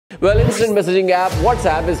Well, instant messaging app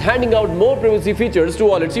WhatsApp is handing out more privacy features to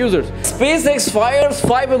all its users. SpaceX fires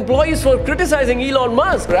 5 employees for criticizing Elon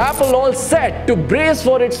Musk. Apple all set to brace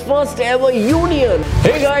for its first ever union.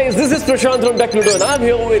 Hey guys, this is Prashant from Technudo and I'm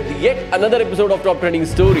here with yet another episode of Top Trending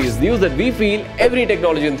Stories, news that we feel every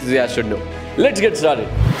technology enthusiast should know. Let's get started.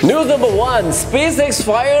 News number 1. SpaceX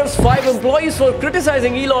fires 5 employees for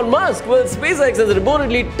criticizing Elon Musk. Well, SpaceX has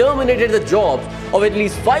reportedly terminated the jobs of at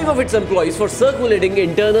least 5 of its employees for circulating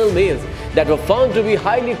internal mails that were found to be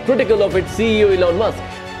highly critical of its CEO Elon Musk.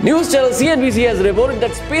 News channel CNBC has reported that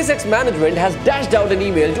SpaceX management has dashed out an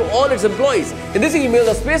email to all its employees. In this email,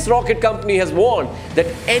 the space rocket company has warned that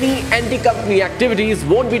any anti-company activities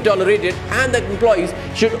won't be tolerated and that employees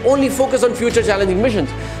should only focus on future challenging missions.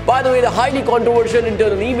 By the way, the highly controversial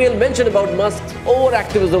internal email mentioned about Musk's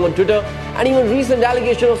over-activism on Twitter and even recent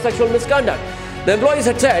allegation of sexual misconduct. The employees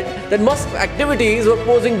had said that Musk's activities were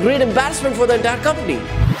posing great embarrassment for the entire company.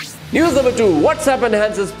 News number 2. WhatsApp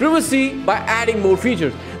enhances privacy by adding more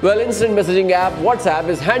features. Well, instant messaging app WhatsApp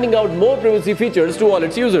is handing out more privacy features to all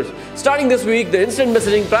its users. Starting this week, the instant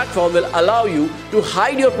messaging platform will allow you to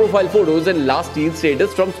hide your profile photos and last seen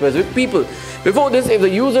status from specific people. Before this, if the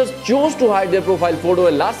users chose to hide their profile photo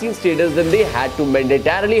and last seen status, then they had to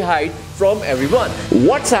mandatorily hide from everyone.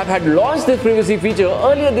 WhatsApp had launched this privacy feature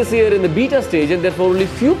earlier this year in the beta stage and therefore only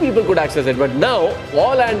few people could access it, but now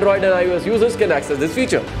all Android and iOS users can access this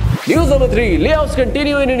feature. News number 3. Layoffs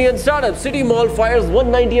continue in Indian startup. City Mall fires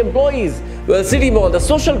 190 employees. Well, City Mall, the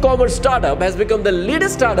social commerce startup, has become the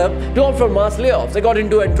latest startup to opt for mass layoffs.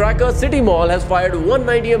 According to a tracker, City Mall has fired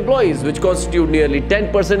 190 employees, which constitute nearly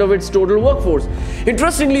 10% of its total workforce.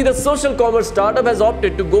 Interestingly, the social commerce startup has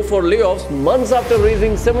opted to go for layoffs months after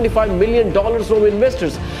raising $75 million from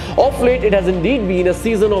investors. Of late, it has indeed been a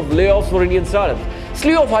season of layoffs for Indian startups.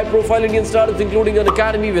 Slew of high-profile Indian startups including An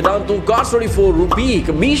Academy, Vedantu, Cars24, Rupee,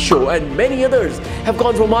 Meesho and many others have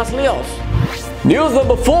gone for mass layoffs. News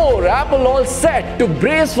number 4. Apple all set to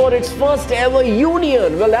brace for its first ever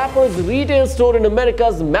union. Well, Apple's retail store in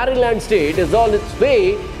America's Maryland state is on its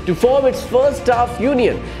way to form its first staff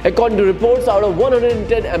union. According to reports, out of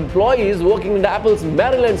 110 employees working in Apple's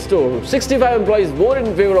Maryland store, 65 employees voted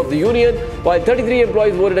in favor of the union while 33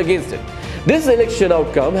 employees voted against it. This election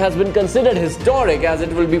outcome has been considered historic as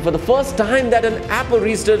it will be for the first time that an Apple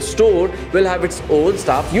retail store will have its own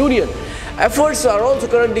staff union. Efforts are also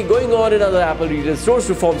currently going on in other Apple retail stores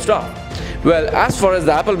to form staff. Well, as far as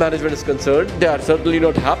the Apple management is concerned, they are certainly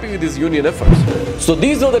not happy with these union efforts. So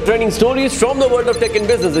these are the trending stories from the world of tech and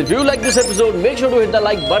business. If you like this episode, make sure to hit the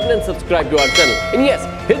like button and subscribe to our channel. And yes,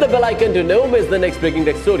 hit the bell icon to never miss the next breaking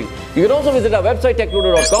tech story. You can also visit our website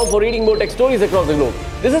technudo.com for reading more tech stories across the globe.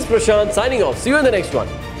 This is Prashant signing off. See you in the next one.